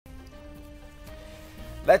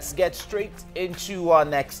Let's get straight into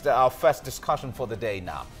our first discussion for the day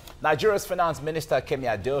now. Nigeria's Finance Minister Kemi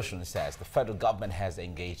Adeosun says the federal government has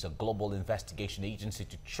engaged a global investigation agency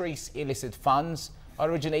to trace illicit funds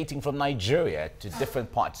originating from Nigeria to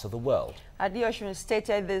different parts of the world. Adeosun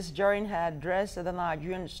stated this during her address at the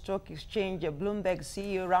Nigerian Stock Exchange Bloomberg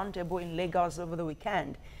CEO Roundtable in Lagos over the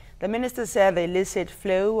weekend. The minister said the illicit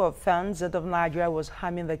flow of funds out of Nigeria was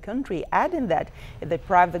harming the country, adding that it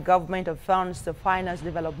deprived the government of funds to finance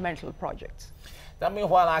developmental projects. Now,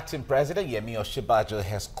 meanwhile, Acting President Yemi Osinbajo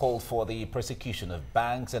has called for the prosecution of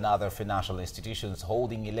banks and other financial institutions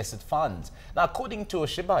holding illicit funds. Now, according to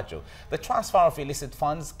Osinbajo, the transfer of illicit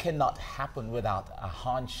funds cannot happen without a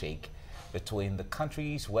handshake between the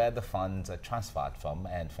countries where the funds are transferred from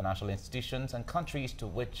and financial institutions and countries to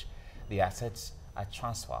which the assets are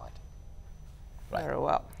transferred. Right. Very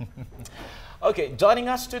well. Okay, joining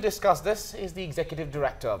us to discuss this is the Executive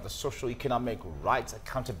Director of the Socio-Economic Rights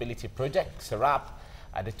Accountability Project, SERAP,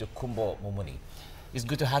 Adetokunbo Mumuni. It's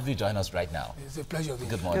good to have you join us right now. It's a pleasure.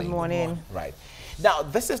 Good morning. Good morning. Right. Now,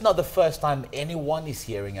 this is not the first time anyone is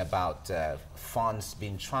hearing about funds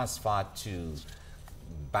being transferred to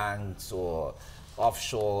banks or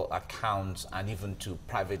offshore accounts and even to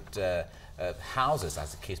private houses,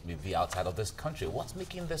 as the case may be, outside of this country. What's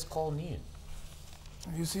making this call new?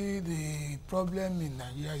 You see, the problem in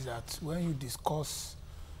Nigeria is that when you discuss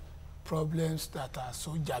problems that are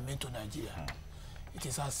so germane to Nigeria, it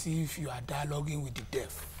is as if you are dialoguing with the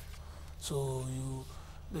deaf. So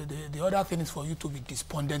the other thing is for you to be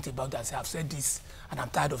despondent about that. I've said this and I'm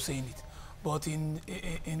tired of saying it. But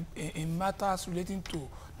in matters relating to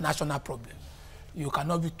national problems, you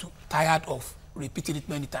cannot be too tired of repeating it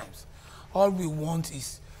many times. All we want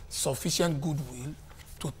is sufficient goodwill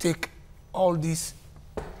to take all these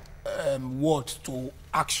words to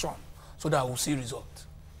action so that we'll see results.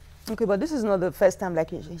 Okay, but this is not the first time,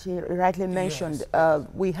 like she rightly mentioned. Yes.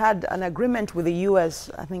 We had an agreement with the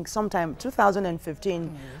U.S., I think sometime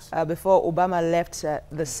 2015, yes. Before Obama left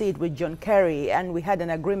the seat with John Kerry, and we had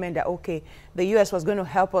an agreement that, okay, the U.S. was going to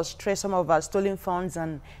help us trace some of our stolen funds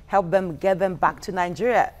and help them get them back to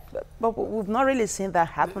Nigeria. But we've not really seen that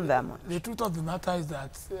happen that much. The truth of the matter is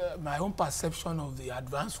that my own perception of the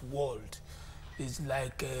advanced world is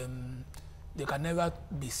like they can never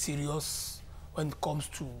be serious when it comes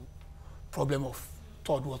to problem of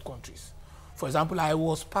third world countries. For example, I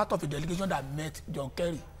was part of a delegation that met John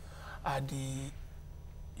Kerry at the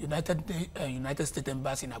United States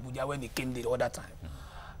Embassy in Abuja when he came the other time.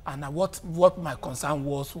 And what my concern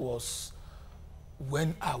was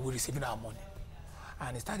when are we receiving our money?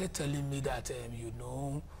 And he started telling me that, you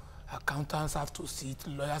know, accountants have to sit,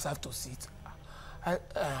 lawyers have to sit,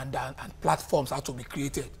 and platforms have to be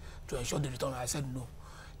created to ensure the return. I said, no.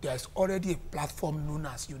 There is already a platform known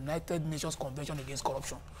as United Nations Convention Against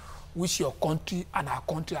Corruption, which your country and our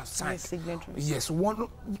country have signed. Yes,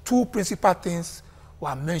 two principal things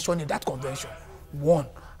were mentioned in that convention. One,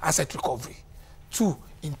 asset recovery. Two,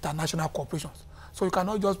 international cooperations. So you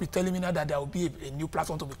cannot just be telling me now that there will be a new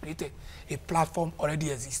platform to be created. A platform already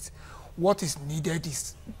exists. What is needed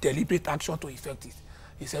is deliberate action to effect it.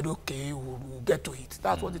 He said, okay, we'll get to it.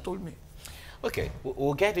 That's what he told me. Okay,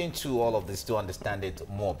 we'll get into all of this to understand it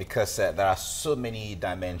more because there are so many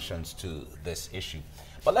dimensions to this issue.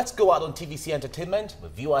 But let's go out on TVC Entertainment. The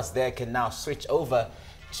viewers there can now switch over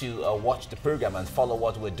to watch the program and follow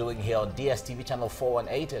what we're doing here on DSTV channel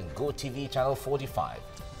 418 and GoTV channel 45.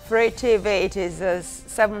 Free TV, it is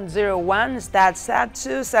 701 start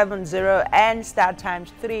 270 and start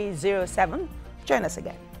times 307. Join us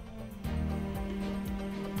again.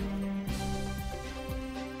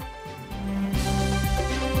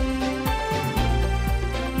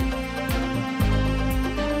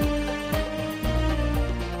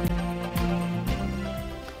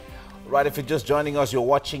 Right, if you're just joining us, you're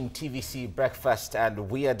watching TVC Breakfast, and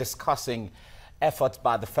we are discussing efforts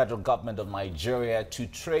by the federal government of Nigeria to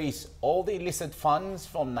trace all the illicit funds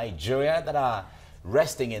from Nigeria that are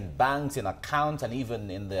resting in banks, in accounts, and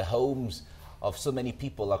even in the homes of so many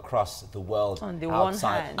people across the world. On the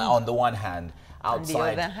outside, one hand, outside on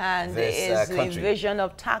the other hand, this there is the country. invasion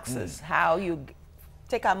of taxes, how you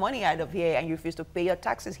take our money out of here and you refuse to pay your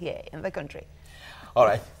taxes here in the country. All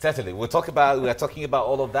right, certainly. We are talking about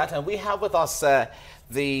all of that, and we have with us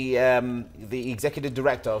the Executive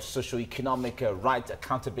Director of Socio-Economic Rights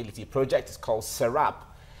Accountability Project. It's called SERAP,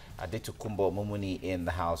 Adetokunbo Mumuni, in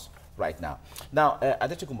the house right now. Now,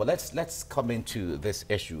 Adetokunbo, let's come into this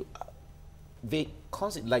issue. The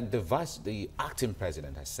acting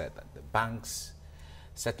president has said that the banks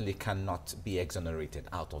certainly cannot be exonerated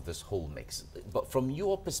out of this whole mix. But from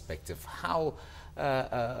your perspective, how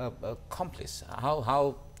complice?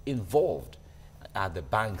 How involved are the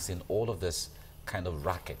banks in all of this kind of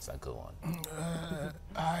rackets that go on?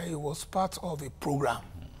 I was part of a program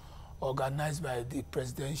organized by the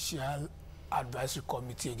Presidential Advisory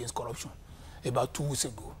Committee Against Corruption about 2 weeks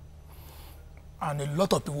ago. And a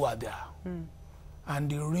lot of people were there. And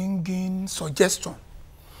the ringing suggestion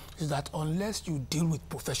is that unless you deal with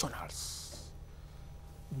professionals,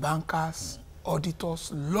 bankers,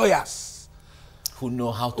 auditors, lawyers, who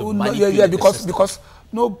know how to manipulate because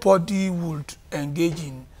nobody would engage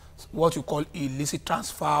in what you call illicit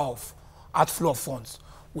transfer of outflow of funds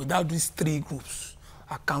without these 3 groups: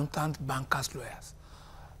 accountants, bankers, lawyers.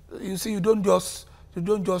 You see, you don't just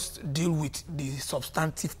deal with the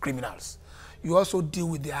substantive criminals. You also deal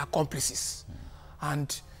with their accomplices.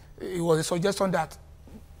 And it was a suggestion that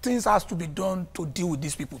things has to be done to deal with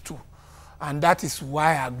these people too. And that is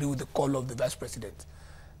why I agree with the call of the Vice President,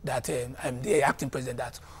 that I'm the acting president,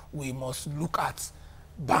 that we must look at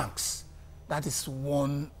banks. That is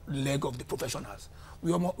one leg of the professionals.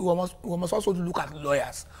 We must also look at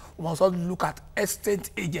lawyers. We must also look at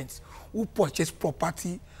estate agents who purchase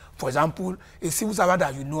property. For example, a civil servant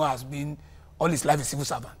that you know has been all his life a civil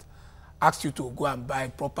servant asks you to go and buy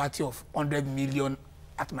property of 100 million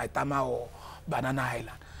at Maitama or Banana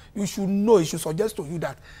Island. You should know, it should suggest to you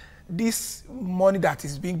that this money that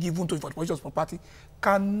is being given to you for the purchase of property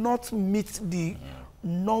cannot meet the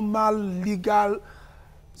normal legal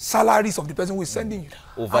salaries of the person who is sending you.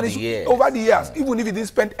 Over the years. Over the years, even if he didn't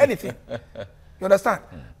spend anything. You understand?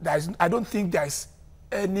 I don't think there is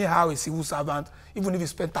anyhow a civil servant, even if he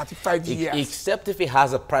spent 35 years. Except if he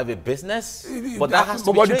has a private business, but that has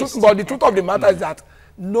to be traced. But the truth of the matter is that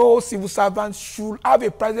no civil servant should have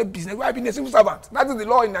a private business while being a civil servant. That is the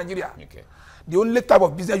law in Nigeria. Okay. The only type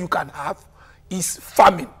of business you can have is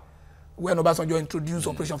farming. When Obasanjo introduced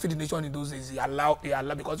Operation Feed the Nation in those days, he allowed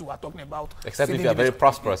because we were talking about. Except if you are very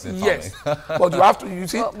prosperous in farming. Yes, but you have to. You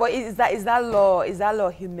see. But is that law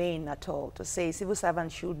humane at all to say civil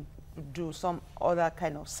servants should do some other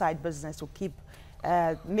kind of side business to keep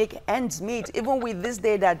make ends meet, even with this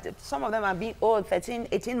day that some of them are being owed 13,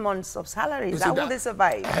 18 months of salaries? How will they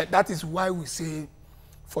survive? That is why we say,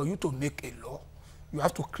 for you to make a law, you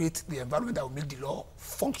have to create the environment that will make the law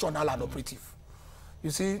functional and operative.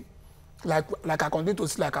 You see, like I continue to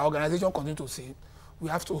say, like our organization continue to say, we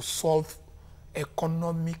have to solve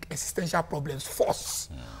economic existential problems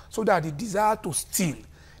first, so that the desire to steal,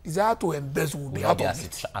 desire to embezzle will be out of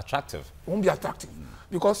it. Attractive. It won't be attractive.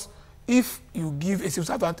 Because if you give a civil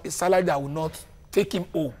servant a salary that will not take him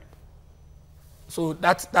home, so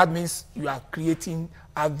that means you are creating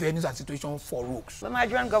avenues and situations for rogues. The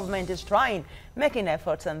Nigerian government is making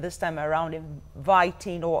efforts, and this time around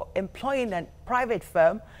inviting or employing a private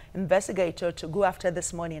firm investigator to go after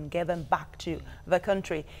this money and get them back to the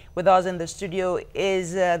country. With us in the studio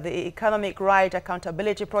is the Economic Right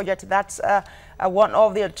Accountability Project. That's one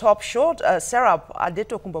of their top short. Serap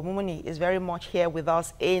Adetokunbo is very much here with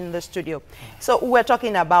us in the studio. So we're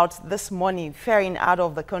talking about this money ferrying out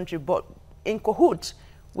of the country, but in cahoots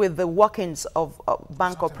with the workings of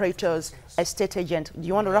bank operators, estate agents. Do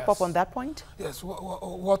you want to wrap up on that point? Yes,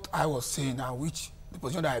 what I was saying, and which the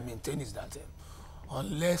position that I maintain, is that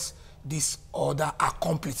unless these other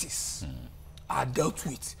accomplices are dealt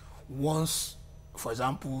with, once, for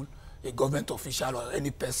example, a government official or any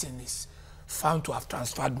person is found to have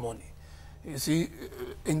transferred money. You see,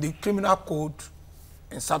 in the criminal code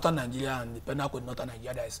in southern Nigeria and the penal code in northern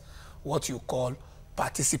Nigeria, there is what you call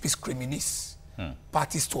participis criminis,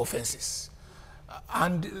 parties to offenses.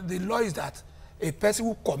 And the law is that a person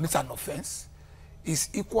who commits an offense is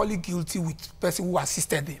equally guilty with the person who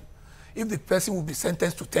assisted him. If the person will be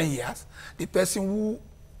sentenced to 10 years, the person who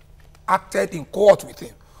acted in court with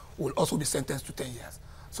him will also be sentenced to 10 years.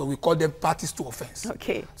 So we call them parties to offense.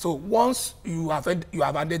 Okay. So once you have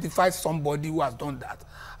identified somebody who has done that,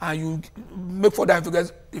 and you make further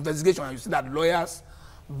investigation, and you see that lawyers,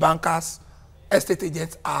 bankers, estate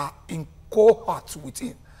agents are in cohort with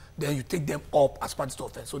him, then you take them up as parties to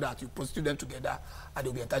offense, so that you prosecute them together and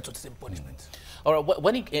they'll be entitled to the same punishment. All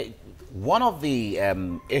right. One of the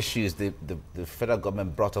issues the federal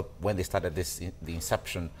government brought up when they started the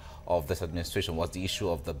inception of this administration was the issue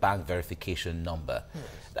of the bank verification number.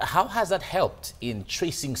 Yes. How has that helped in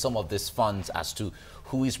tracing some of these funds as to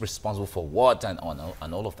who is responsible for what and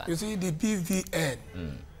all of that? You see, the BVN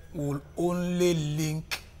will only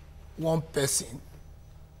link one person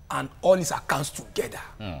and all his accounts together.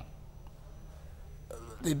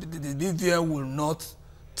 The BVN will not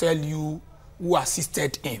tell you who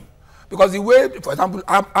assisted him. Because the way, for example,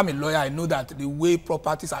 I'm a lawyer, I know that the way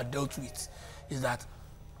properties are dealt with is that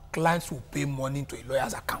clients will pay money to a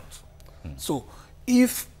lawyer's account. So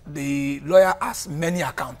if the lawyer has many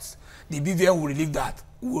accounts, the BVN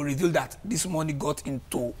will reveal that this money got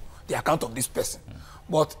into the account of this person.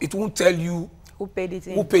 But it won't tell you who paid it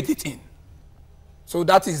in. Who paid it in. So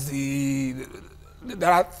that is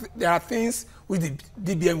there are things which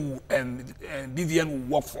the BVN will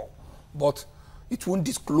work for, but it won't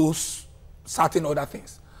disclose certain other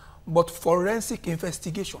things. But forensic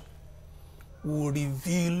investigation will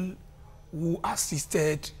reveal who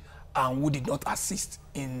assisted and who did not assist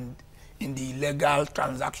in the illegal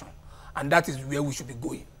transaction. And that is where we should be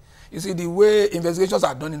going. You see, the way investigations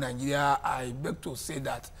are done in Nigeria, I beg to say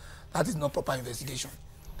that that is not proper investigation.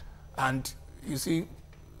 And you see,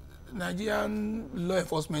 Nigerian law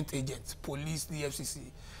enforcement agents, police, the FCC,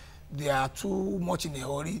 they are too much in a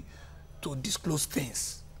hurry to disclose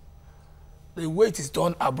things. The way it is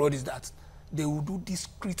done abroad is that they will do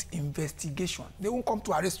discreet investigation. They won't come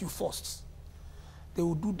to arrest you first. They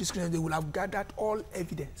will do discreet, they will have gathered all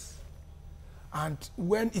evidence. And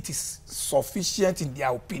when it is sufficient in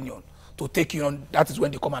their opinion to take you on, that is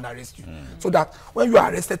when they come and arrest you. So that when you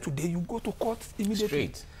are arrested today, you go to court immediately.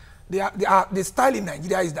 Straight. The style in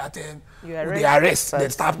Nigeria is that they arrest, they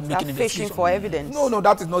start making investigation. Fishing for evidence. No,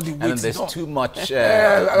 that is not the way. And there's too much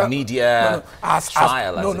media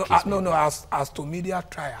trial. As to media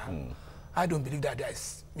trial, I don't believe that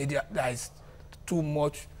there is too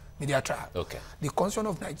much media trial. Okay. The Constitution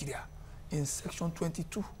of Nigeria, in Section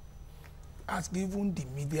 22, has given the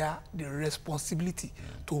media the responsibility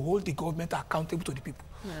to hold the government accountable to the people.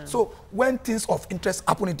 So when things of interest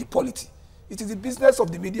happen in the polity, it is the business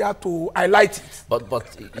of the media to highlight it. But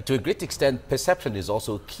to a great extent, perception is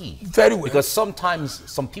also key. Very well. Because sometimes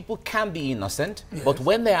some people can be innocent, but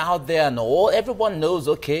when they're out there and everyone knows,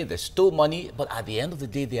 okay, they stole money, but at the end of the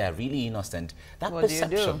day, they are really innocent. That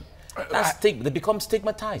perception, they become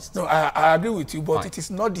stigmatized. No, I agree with you, but it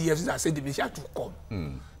is not the FCC that said the media to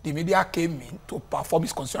come. The media came in to perform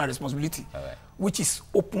its constitutional responsibility, which is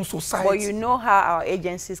open society. But you know how our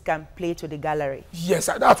agencies can play to the gallery. Yes,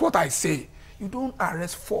 that's what I say. You don't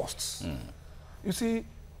arrest first. You see,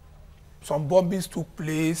 some bombings took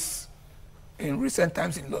place in recent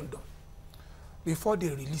times in London. Before they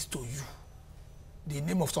release to you the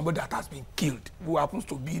name of somebody that has been killed, who happens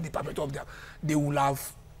to be the perpetrator of them, they will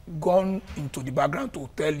have gone into the background to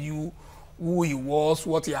tell you who he was,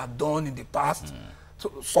 what he had done in the past.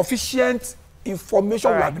 So sufficient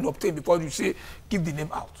information will have been obtained before you say, give the name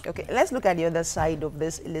out. Okay, let's look at the other side of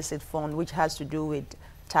this illicit fund, which has to do with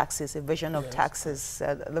taxes, evasion of taxes.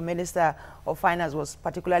 The Minister of Finance was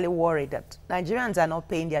particularly worried that Nigerians are not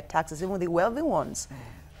paying their taxes, even the wealthy ones.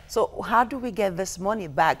 So how do we get this money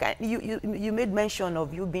back? You made mention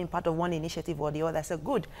of you being part of one initiative or the other. I said,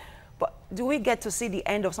 good. But do we get to see the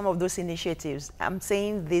end of some of those initiatives? I'm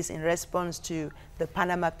saying this in response to the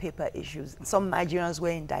Panama paper issues. Some Nigerians were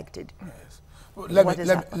indicted. Yes. Well,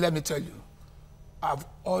 let me tell you, I've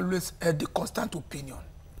always had the constant opinion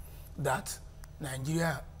that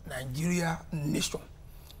Nigeria nation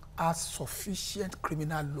has sufficient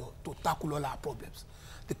criminal law to tackle all our problems.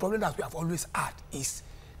 The problem that we have always had is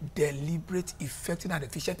deliberate, effective, and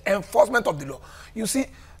efficient enforcement of the law. You see,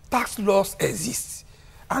 tax laws exist,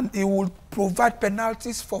 and it will provide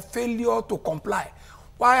penalties for failure to comply.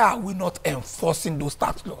 Why are we not enforcing those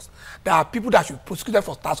tax laws? There are people that should be prosecuted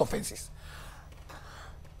for tax offenses.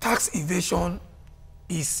 Tax evasion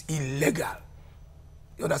is illegal.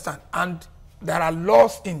 You understand? And there are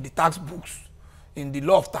laws in the tax books, in the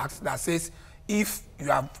law of tax, that says if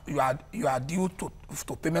you are due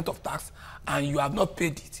to payment of tax and you have not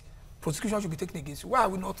paid it, prosecution should be taken against you. Why are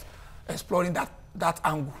we not exploring that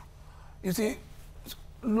angle? You see,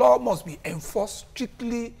 law must be enforced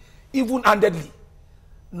strictly, even-handedly.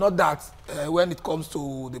 Not that when it comes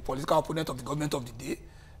to the political opponent of the government of the day,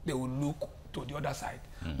 they will look to the other side.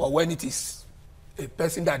 But when it is a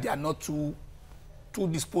person that they are not too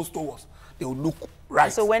disposed towards, they will look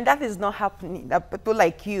right. So when that is not happening, that people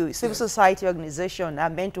like you, civil society organization, are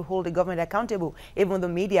meant to hold the government accountable, even the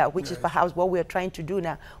media, which is perhaps what we're trying to do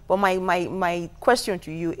now. But my question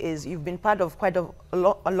to you is, you've been part of quite a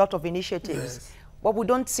lot of initiatives, but we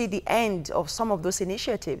don't see the end of some of those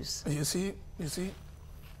initiatives. You see,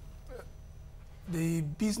 the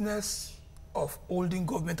business of holding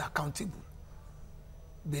government accountable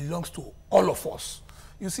belongs to all of us.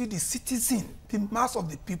 You see, the citizen, the mass of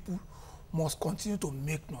the people, must continue to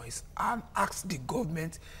make noise and ask the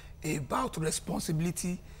government about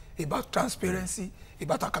responsibility, about transparency,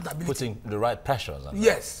 about accountability. Putting the right pressures on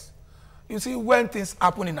Yes. You see, when things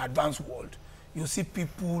happen in advanced world, you see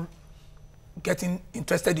people getting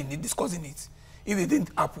interested in it, discussing it. If it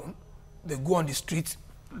didn't happen, they go on the street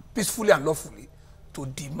peacefully and lawfully to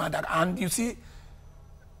demand that. And you see,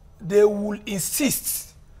 they will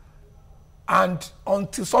insist, and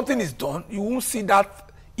until something is done, you won't see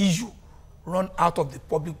that issue run out of the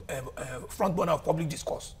public front burner of public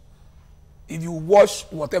discourse. If you watch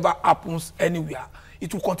whatever happens anywhere,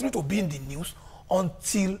 it will continue to be in the news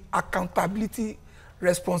until accountability,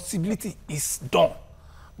 responsibility is done.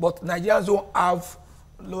 But Nigerians don't have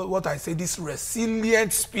what I say, this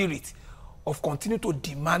resilient spirit of continue to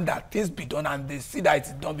demand that things be done, and they see that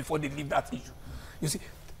it's done before they leave that issue. You see,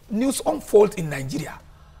 news unfolds in Nigeria.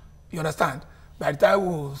 You understand? By the time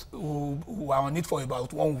we are on it for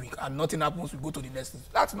about 1 week and nothing happens, we go to the next news.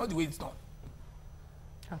 That's not the way it's done.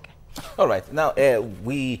 Okay. All right. Now,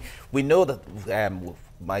 we know that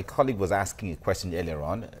my colleague was asking a question earlier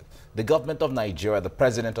on. The government of Nigeria, the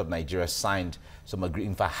president of Nigeria, signed some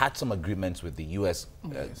in fact, had some agreements with the U.S.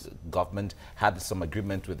 Government, had some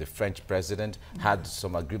agreement with the French president, had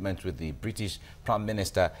some agreement with the British Prime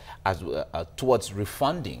Minister as towards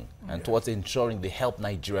refunding and towards ensuring they help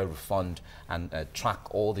Nigeria refund and track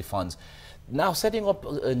all the funds. Now, setting up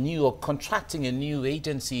a new or contracting a new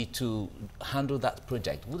agency to handle that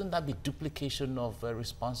project, wouldn't that be duplication of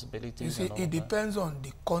responsibilities? You see, it depends on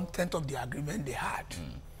the content of the agreement they had.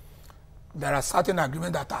 There are certain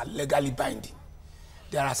agreements that are legally binding.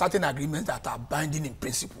 There are certain agreements that are binding in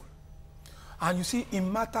principle. And you see,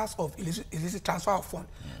 in matters of illicit transfer of funds,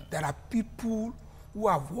 there are people who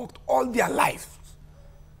have worked all their life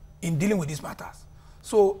in dealing with these matters.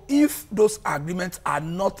 So if those agreements are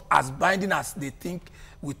not as binding as they think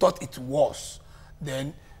we thought it was,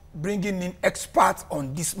 then bringing in experts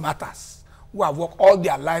on these matters who have worked all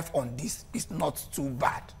their life on this is not too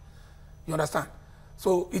bad. You understand?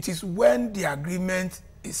 So it is when the agreement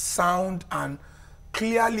is sound and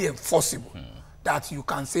clearly enforceable that you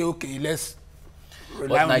can say, okay, let's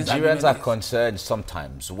rely on this agreement. Nigerians are concerned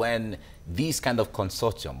sometimes when these kind of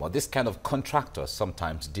consortium or this kind of contractors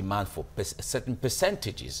sometimes demand for certain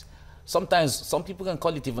percentages. Sometimes some people can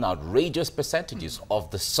call it even outrageous percentages of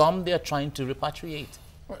the sum they are trying to repatriate.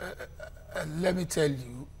 Let me tell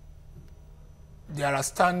you, there are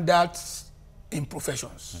standards in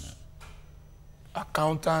professions.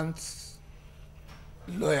 Accountants,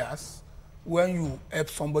 lawyers, when you help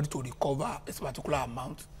somebody to recover a particular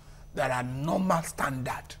amount, there are normal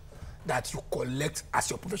standards that you collect as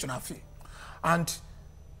your professional fee. And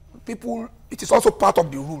people, it is also part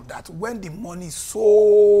of the rule that when the money is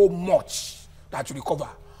so much that you recover,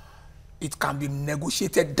 it can be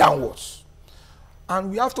negotiated downwards.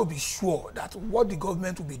 And we have to be sure that what the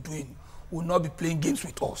government will be doing will not be playing games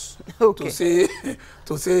with us. Okay.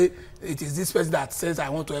 To say it is this person that says I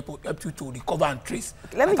want to help you to recover and trace.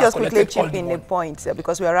 Let me just quickly chip in a point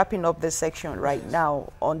because we are wrapping up this section right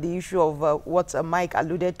now on the issue of what Mike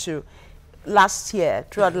alluded to. Last year,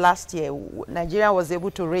 throughout last year, Nigeria was able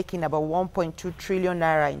to rake in about 1.2 trillion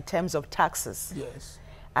naira in terms of taxes. Yes.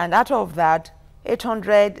 And out of that,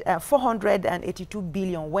 482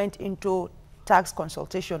 billion went into tax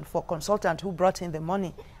consultation for consultants who brought in the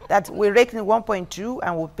money. That we raked in 1.2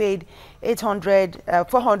 and we paid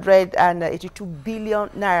 482 billion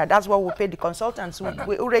naira. That's what we paid the consultants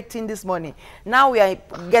who raked in this money. Now we are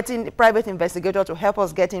getting private investigators to help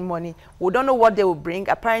us get in money. We don't know what they will bring.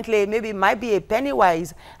 Apparently, maybe it might be a penny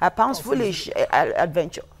wise, a pounds foolish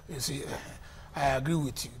adventure. You see, I agree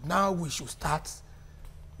with you. Now we should start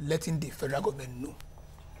letting the federal government know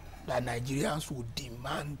that Nigerians will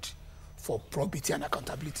demand for probity and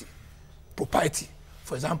accountability, propriety.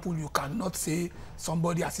 For example, you cannot say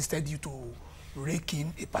somebody assisted you to rake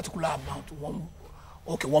in a particular amount, 1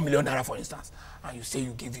 million naira, for instance, and you say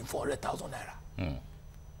you give him 400,000 naira.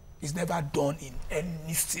 It's never done in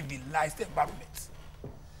any civilized environment.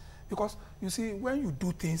 Because, you see, when you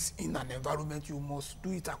do things in an environment, you must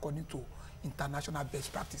do it according to international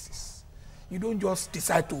best practices. You don't just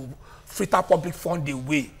decide to fritter public fund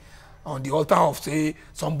away on the altar of, say,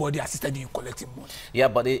 somebody assisted you collecting money. Yeah,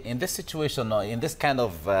 but in this situation, in this kind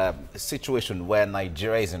of situation where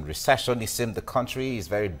Nigeria is in recession, it seems the country is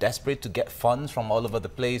very desperate to get funds from all over the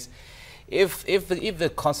place. If the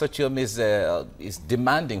consortium is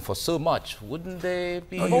demanding for so much, wouldn't they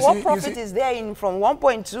be? But what profit is there in from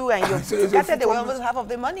 1.2 and you've scattered away almost half of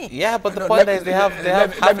the money? Yeah, but the point is they have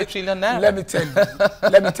half a trillion naira. Let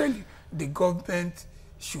me tell you, the government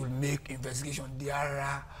should make investigation. There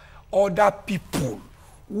are other people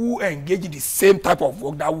who engage in the same type of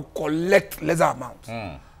work that will collect lesser amounts.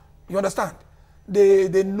 You understand?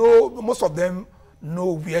 They know, most of them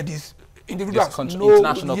know where these individuals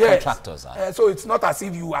international contractors are. So it's not as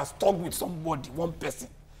if you are stuck with somebody, one person.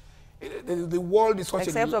 The world is such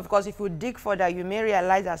Except, a... of course, if you dig further, you may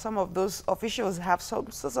realize that some of those officials have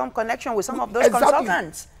some connection with some of those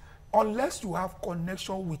consultants. Unless you have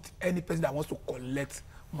connection with any person that wants to collect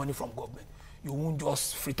money from government, you won't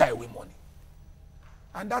just fritter away money.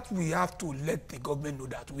 And that we have to let the government know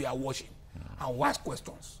that we are watching and we ask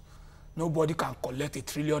questions. Nobody can collect ₦1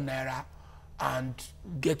 trillion and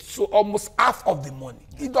get almost half of the money.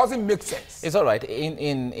 It doesn't make sense. It's all right.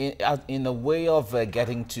 In a way of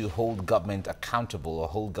getting to hold government accountable or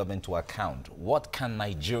hold government to account, what can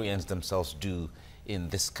Nigerians themselves do in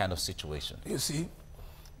this kind of situation? You see,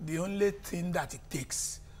 the only thing that it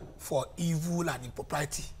takes for evil and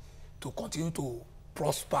impropriety to continue to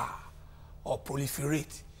prosper or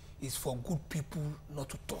proliferate is for good people not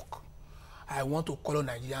to talk. I want to call on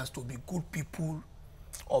Nigerians to be good people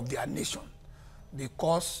of their nation,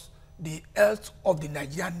 because the health of the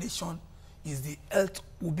Nigerian nation is the health,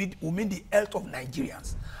 will mean the health of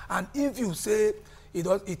Nigerians. And if you say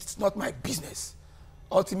it's not my business,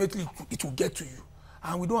 ultimately it will get to you.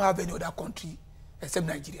 And we don't have any other country except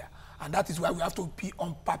Nigeria. And that is why we have to be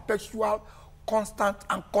on perpetual, constant,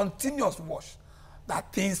 and continuous watch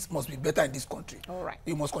that things must be better in this country. All right.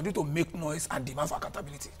 We must continue to make noise and demand for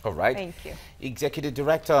accountability. All right. Thank you. Executive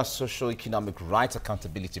Director, Socio-Economic Rights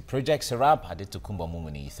Accountability Project, Serap Adetokunbo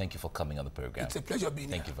Mumuni, thank you for coming on the program. It's a pleasure being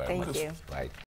here. Thank you very much. Thank you. Right.